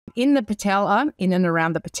In the patella, in and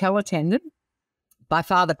around the patellar tendon, by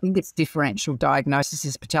far the biggest differential diagnosis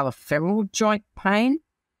is patellofemoral joint pain.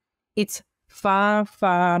 It's far,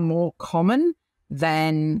 far more common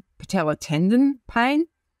than patellar tendon pain.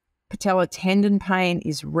 Patellar tendon pain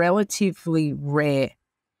is relatively rare.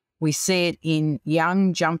 We see it in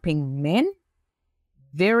young jumping men,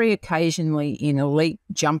 very occasionally in elite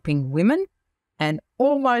jumping women, and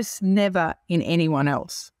almost never in anyone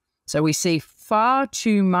else. So we see far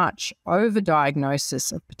too much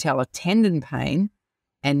overdiagnosis of patellar tendon pain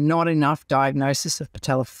and not enough diagnosis of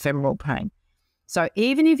patellofemoral pain. So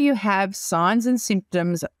even if you have signs and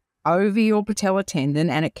symptoms over your patellar tendon,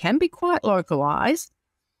 and it can be quite localized,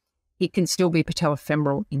 it can still be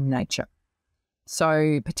patellofemoral in nature.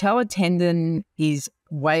 So patellar tendon is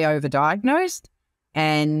way overdiagnosed,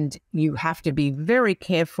 and you have to be very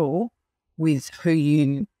careful with who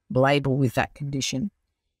you label with that condition.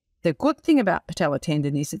 The good thing about patellar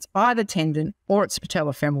tendon is it's either tendon or it's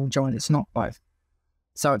patellofemoral joint. It's not both.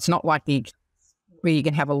 So it's not like where you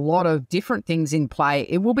can have a lot of different things in play.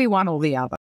 It will be one or the other.